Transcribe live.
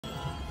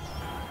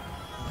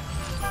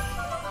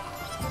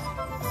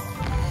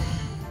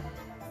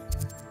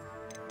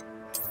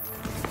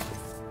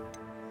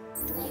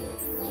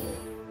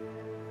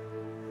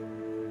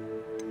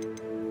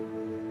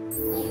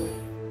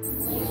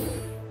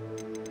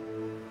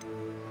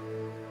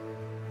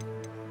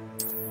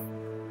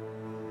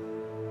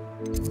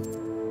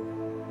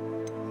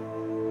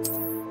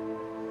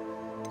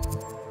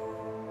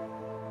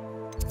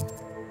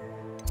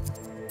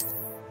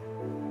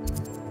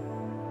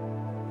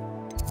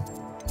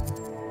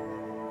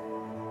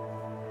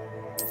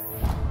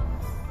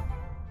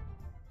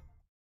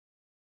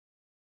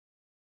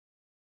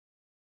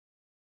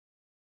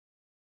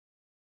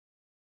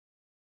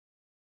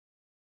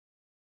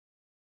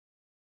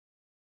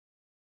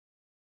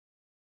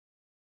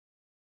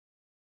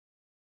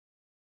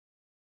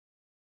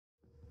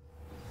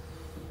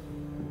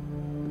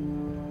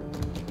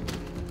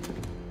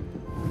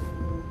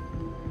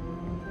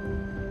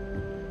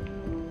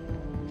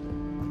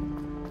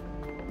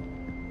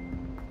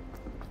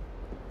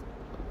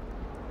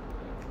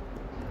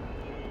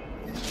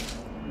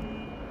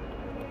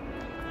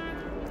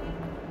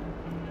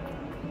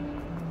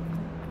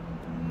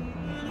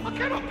I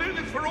cannot do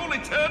this for all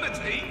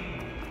eternity!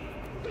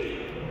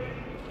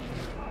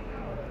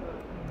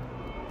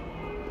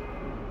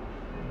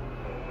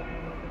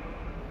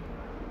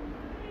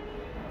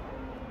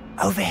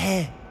 Over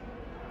here.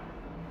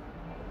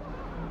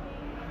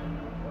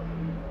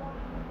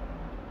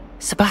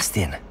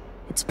 Sebastian,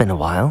 it's been a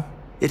while.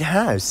 It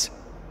has.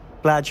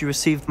 Glad you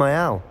received my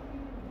owl.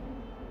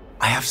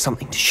 I have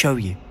something to show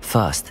you.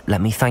 First,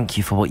 let me thank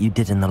you for what you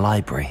did in the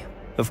library.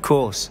 Of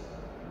course.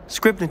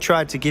 Scribner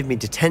tried to give me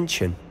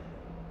detention,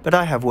 but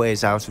I have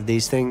ways out of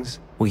these things.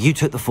 Well, you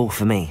took the fall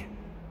for me,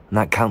 and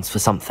that counts for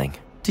something.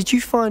 Did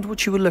you find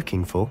what you were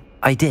looking for?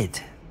 I did,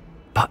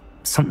 but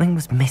something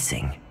was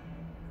missing.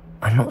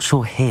 I'm not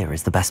sure here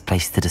is the best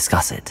place to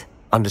discuss it.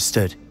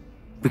 Understood.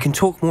 We can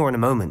talk more in a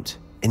moment,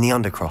 in the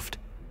Undercroft.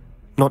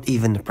 Not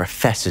even the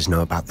professors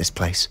know about this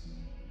place.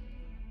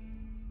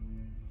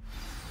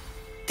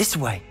 This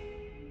way.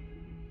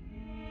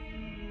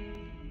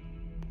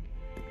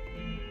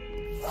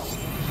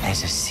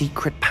 There's a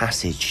secret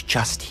passage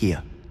just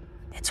here.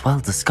 It's well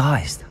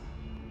disguised.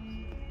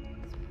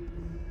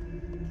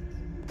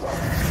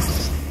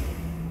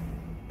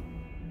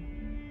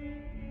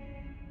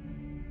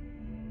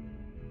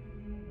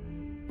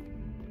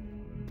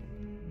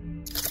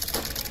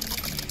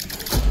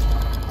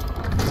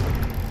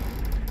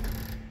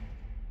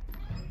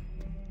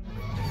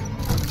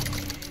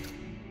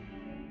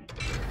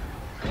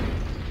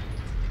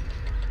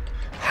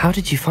 How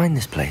did you find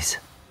this place?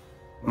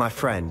 My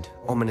friend,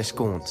 Ominous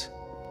Gaunt.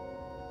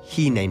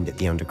 He named it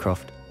the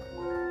Undercroft.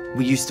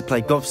 We used to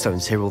play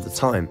gobstones here all the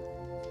time.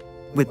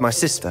 With my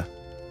sister,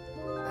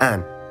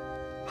 Anne.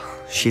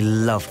 She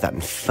loved that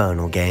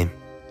infernal game.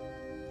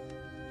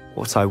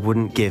 What I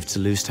wouldn't give to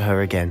lose to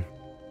her again.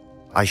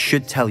 I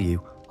should tell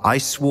you, I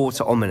swore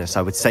to Ominous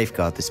I would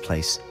safeguard this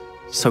place.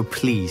 So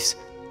please,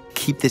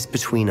 keep this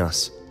between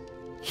us.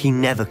 He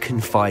never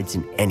confides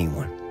in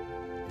anyone.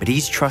 But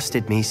he's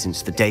trusted me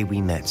since the day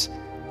we met.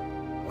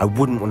 I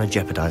wouldn't want to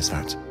jeopardize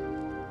that.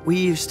 We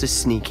used to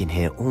sneak in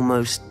here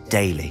almost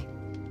daily.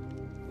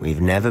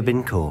 We've never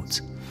been caught.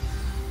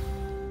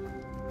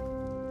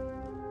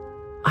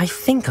 I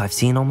think I've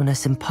seen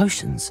Ominous in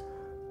potions.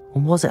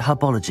 Or was it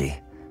herbology?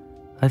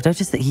 I've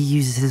noticed that he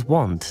uses his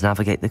wand to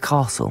navigate the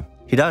castle.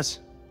 He does.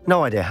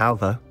 No idea how,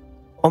 though.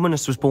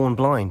 Ominous was born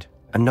blind,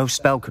 and no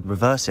spell could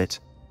reverse it.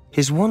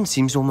 His wand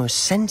seems almost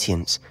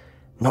sentient.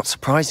 Not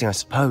surprising, I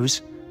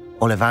suppose.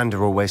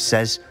 Ollivander always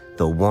says,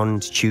 the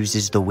wand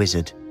chooses the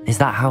wizard. Is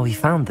that how he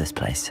found this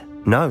place?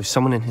 No,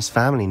 someone in his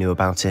family knew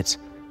about it.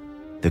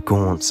 The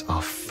Gaunts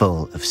are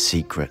full of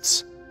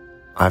secrets.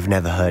 I've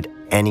never heard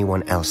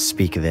anyone else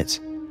speak of it,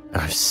 and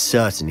I've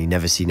certainly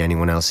never seen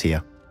anyone else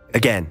here.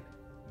 Again,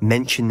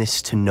 mention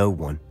this to no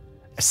one,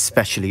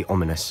 especially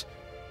Ominous.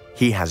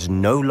 He has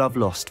no love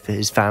lost for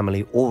his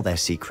family or their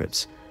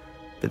secrets,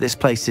 but this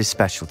place is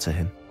special to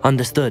him.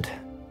 Understood.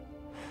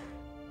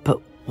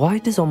 But why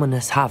does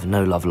Ominous have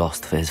no love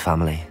lost for his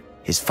family?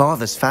 His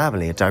father's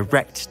family are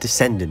direct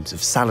descendants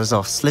of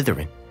Salazar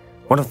Slytherin,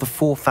 one of the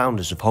 4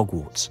 founders of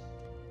Hogwarts.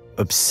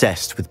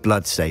 Obsessed with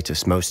blood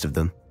status, most of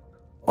them.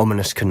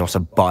 Ominous cannot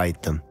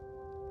abide them,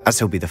 as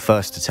he'll be the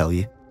first to tell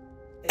you.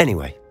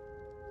 Anyway,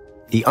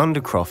 the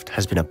Undercroft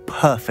has been a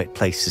perfect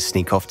place to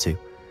sneak off to,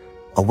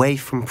 away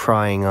from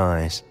prying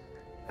eyes,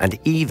 and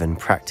even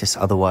practice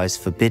otherwise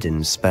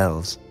forbidden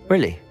spells.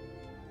 Really?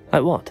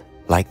 Like what?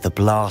 Like the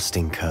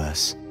blasting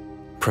curse.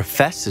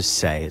 Professors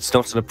say it's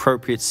not an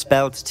appropriate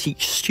spell to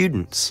teach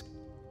students.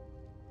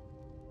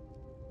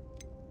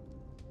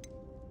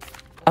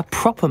 A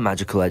proper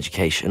magical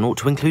education ought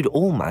to include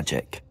all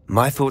magic.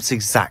 My thoughts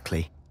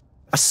exactly.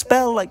 A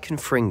spell like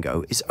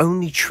Confringo is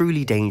only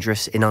truly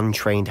dangerous in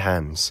untrained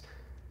hands.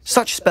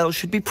 Such spells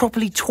should be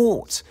properly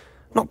taught,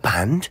 not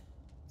banned.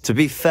 To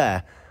be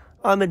fair,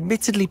 I'm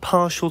admittedly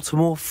partial to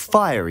more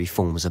fiery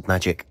forms of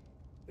magic.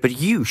 But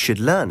you should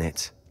learn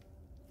it.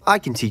 I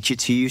can teach it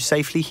to you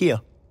safely here.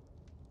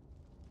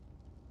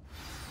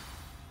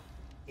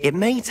 It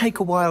may take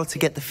a while to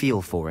get the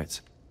feel for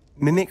it.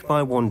 Mimic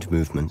my wand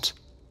movement.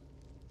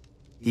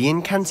 The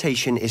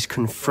incantation is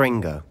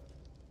Confringo.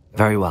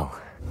 Very well.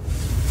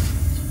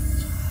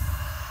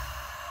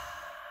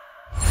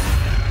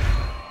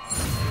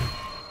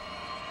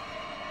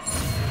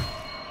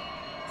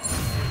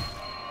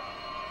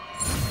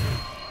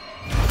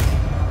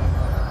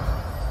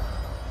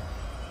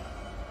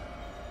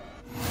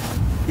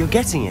 You're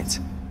getting it.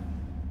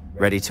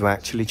 Ready to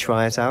actually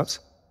try it out?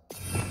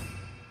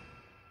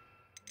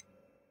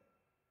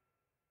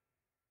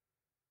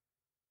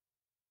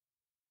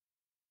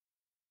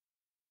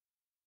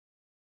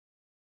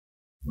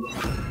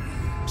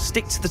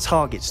 Stick to the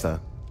targets, though.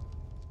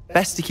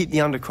 Best to keep the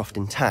Undercroft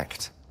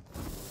intact.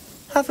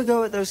 Have a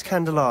go at those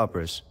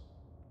candelabras.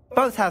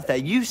 Both have their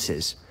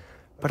uses,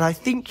 but I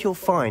think you'll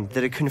find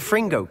that a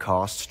Confringo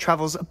cast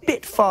travels a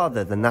bit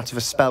farther than that of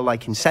a spell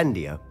like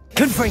Incendio.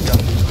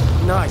 Confringo!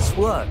 Nice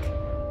work.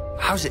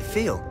 How's it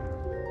feel?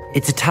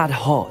 It's a tad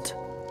hot.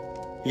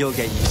 You'll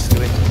get used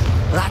to it.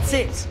 That's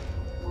it!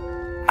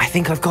 I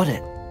think I've got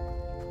it.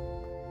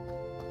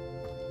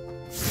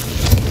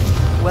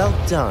 Well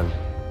done.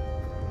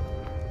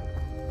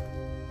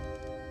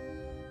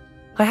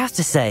 I have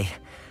to say,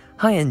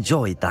 I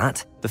enjoyed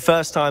that. The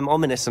first time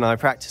Ominous and I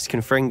practiced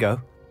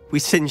Confringo, we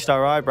singed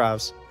our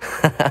eyebrows.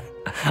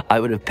 I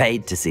would have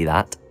paid to see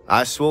that.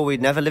 I swore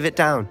we'd never live it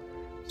down.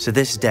 So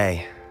this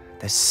day,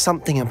 there's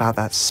something about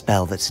that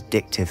spell that's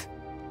addictive.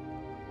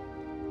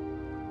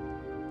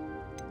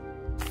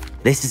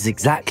 This is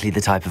exactly the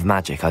type of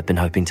magic I've been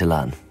hoping to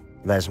learn.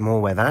 There's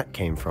more where that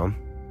came from.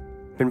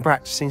 Been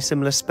practicing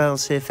similar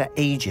spells here for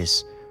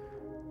ages.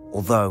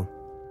 Although,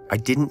 I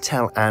didn't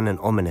tell Anne and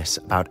Ominous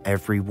about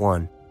every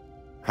one.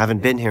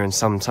 Haven't been here in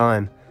some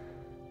time.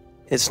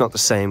 It's not the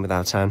same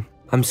without Anne.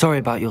 I'm sorry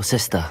about your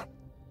sister.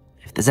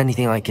 If there's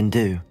anything I can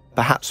do...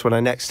 Perhaps when I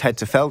next head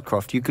to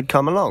Feldcroft, you could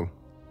come along.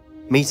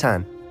 Meet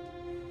Anne.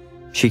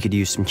 She could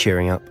use some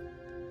cheering up.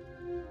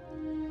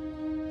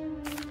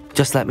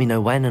 Just let me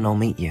know when and I'll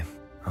meet you.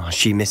 Oh,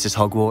 she misses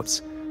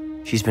Hogwarts.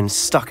 She's been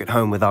stuck at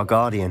home with our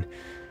guardian,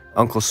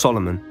 Uncle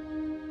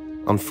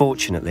Solomon.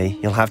 Unfortunately,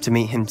 you'll have to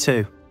meet him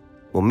too.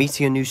 Well,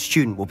 meeting a new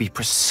student will be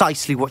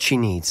precisely what she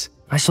needs.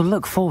 I shall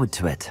look forward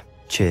to it.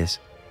 Cheers.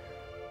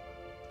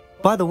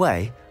 By the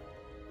way,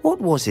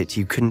 what was it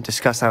you couldn't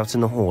discuss out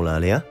in the hall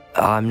earlier?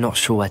 I'm not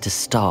sure where to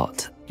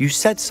start. You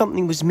said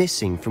something was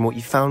missing from what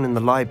you found in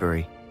the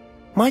library.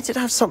 Might it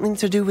have something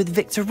to do with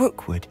Victor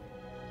Rookwood?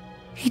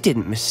 He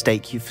didn't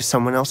mistake you for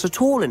someone else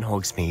at all in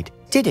Hogsmeade,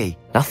 did he?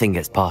 Nothing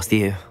gets past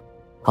you.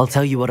 I'll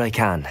tell you what I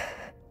can.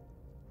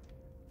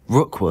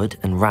 Rookwood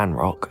and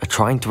Ranrock are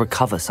trying to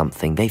recover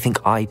something they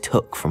think I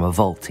took from a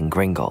vault in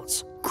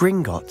Gringotts.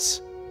 Gringotts?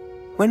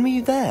 When were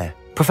you there?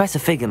 Professor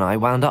Fig and I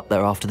wound up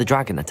there after the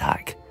dragon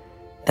attack.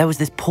 There was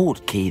this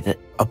port key that...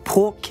 A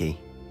port key?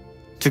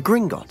 To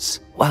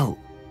Gringotts? Well,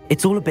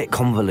 it's all a bit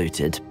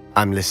convoluted.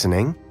 I'm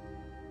listening.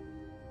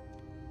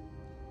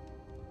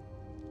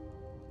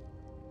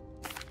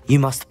 You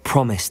must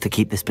promise to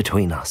keep this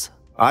between us.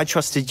 I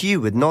trusted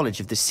you with knowledge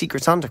of the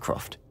secret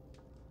Undercroft.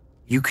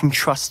 You can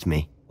trust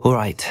me. All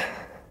right.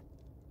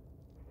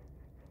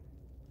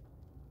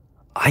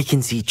 I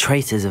can see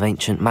traces of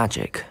ancient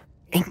magic.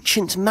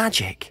 Ancient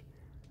magic?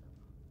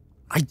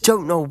 I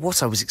don't know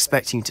what I was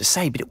expecting you to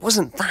say, but it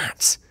wasn't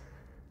that.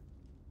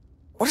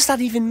 What does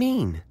that even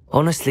mean?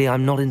 Honestly,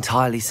 I'm not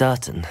entirely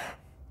certain.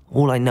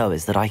 All I know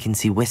is that I can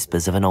see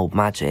whispers of an old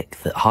magic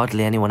that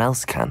hardly anyone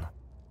else can.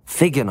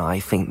 Fig and I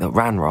think that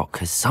Ranrock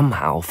has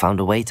somehow found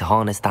a way to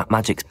harness that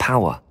magic's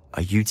power.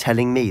 Are you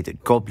telling me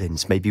that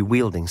goblins may be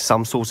wielding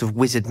some sort of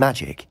wizard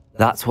magic?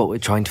 That's what we're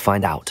trying to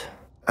find out.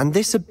 And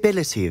this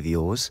ability of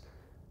yours,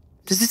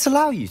 does it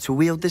allow you to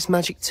wield this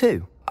magic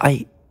too?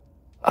 I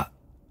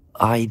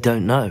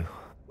don't know.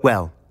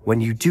 Well, when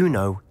you do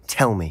know,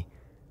 tell me.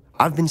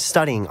 I've been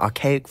studying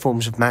archaic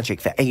forms of magic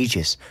for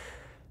ages.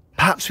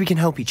 Perhaps we can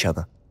help each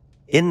other.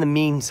 In the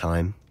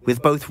meantime,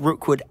 with both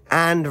Rookwood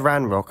and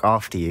Ranrock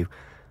after you,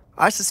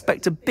 I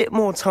suspect a bit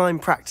more time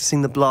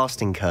practicing the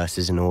blasting curse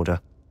is in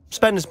order.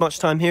 Spend as much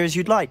time here as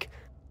you'd like.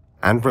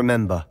 And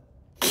remember,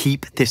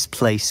 keep this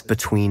place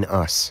between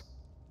us.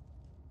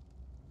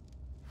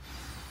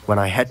 When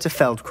I head to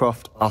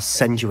Feldcroft, I'll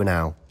send you an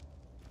owl.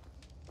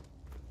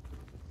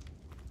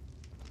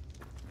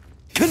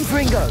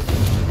 Confringo!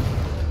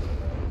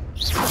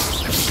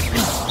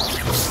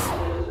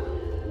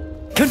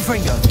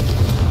 Confringo!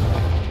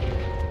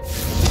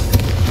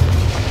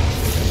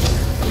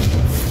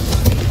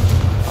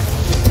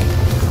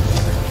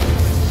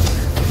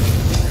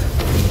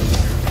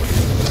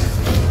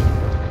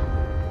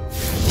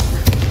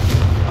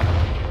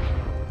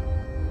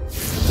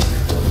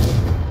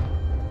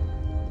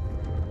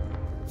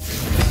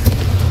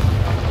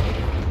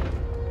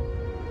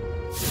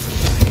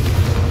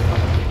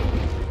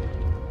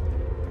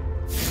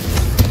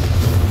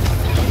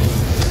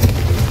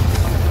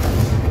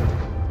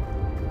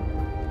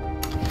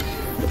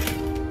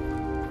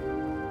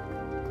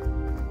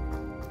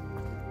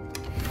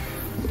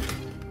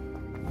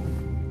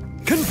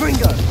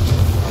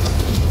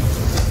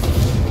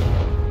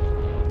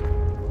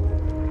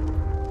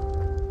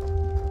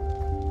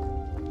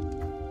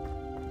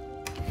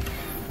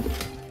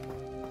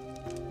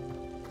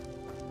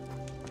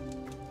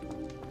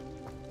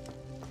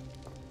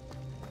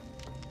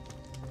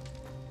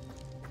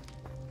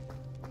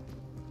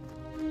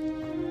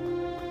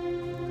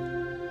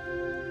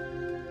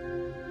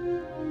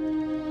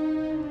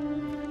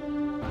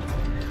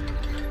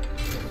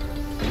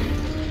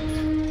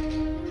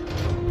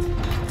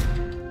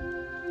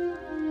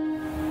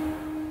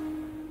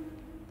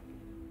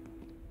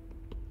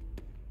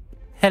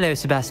 Hello,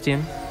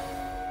 Sebastian.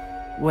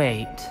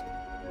 Wait.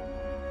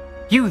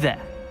 You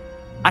there?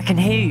 I can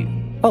hear you.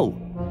 Oh,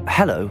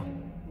 hello.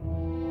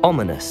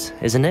 Ominous,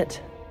 isn't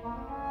it?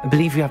 I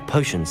believe you have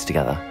potions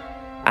together.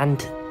 And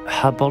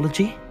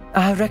herbology?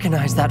 I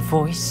recognize that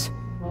voice.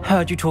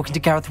 Heard you talking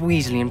to Gareth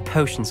Weasley in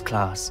potions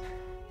class.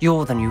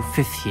 You're the new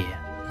 5th year.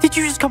 Did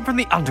you just come from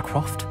the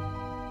Undercroft?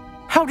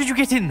 How did you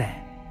get in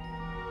there?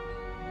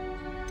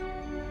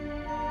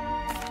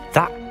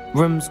 That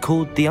room's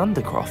called the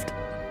Undercroft.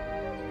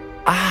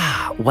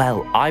 Ah,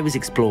 well, I was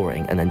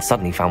exploring and then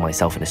suddenly found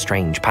myself in a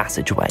strange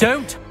passageway.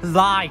 Don't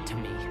lie to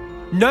me.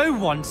 No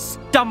one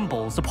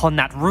stumbles upon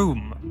that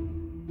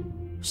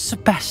room.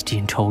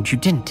 Sebastian told you,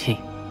 didn't he?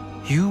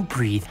 You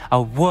breathe a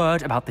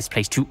word about this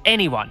place to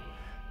anyone,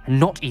 and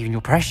not even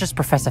your precious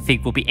Professor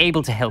Fig will be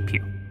able to help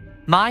you.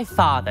 My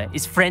father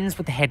is friends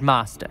with the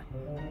headmaster.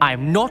 I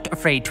am not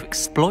afraid to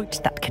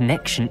exploit that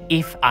connection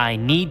if I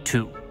need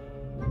to.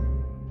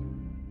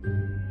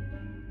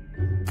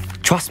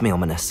 Trust me,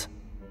 Ominous.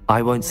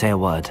 I won't say a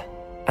word.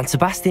 And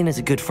Sebastian is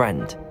a good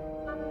friend.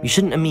 You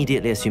shouldn't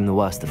immediately assume the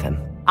worst of him.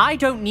 I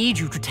don't need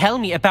you to tell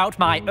me about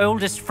my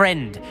oldest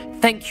friend.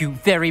 Thank you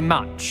very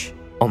much.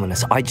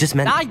 Ominous, I just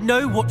meant... I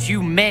know what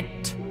you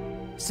meant.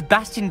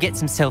 Sebastian gets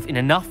himself in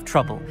enough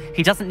trouble.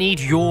 He doesn't need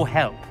your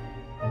help.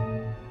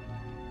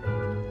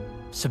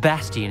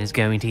 Sebastian is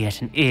going to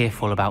get an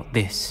earful about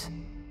this.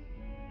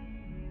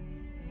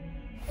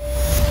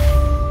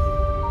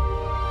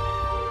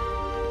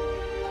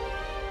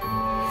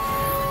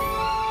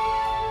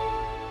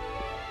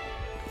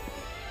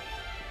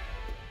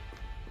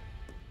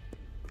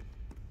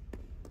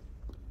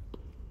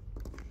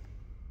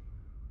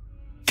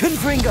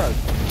 Confringo!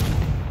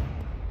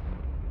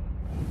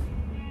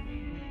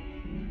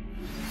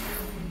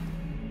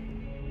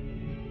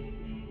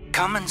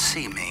 Come and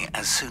see me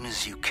as soon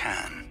as you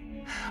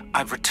can.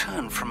 I've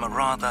returned from a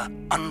rather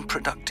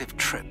unproductive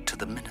trip to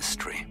the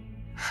Ministry,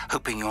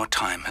 hoping your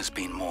time has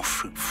been more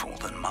fruitful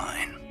than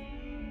mine.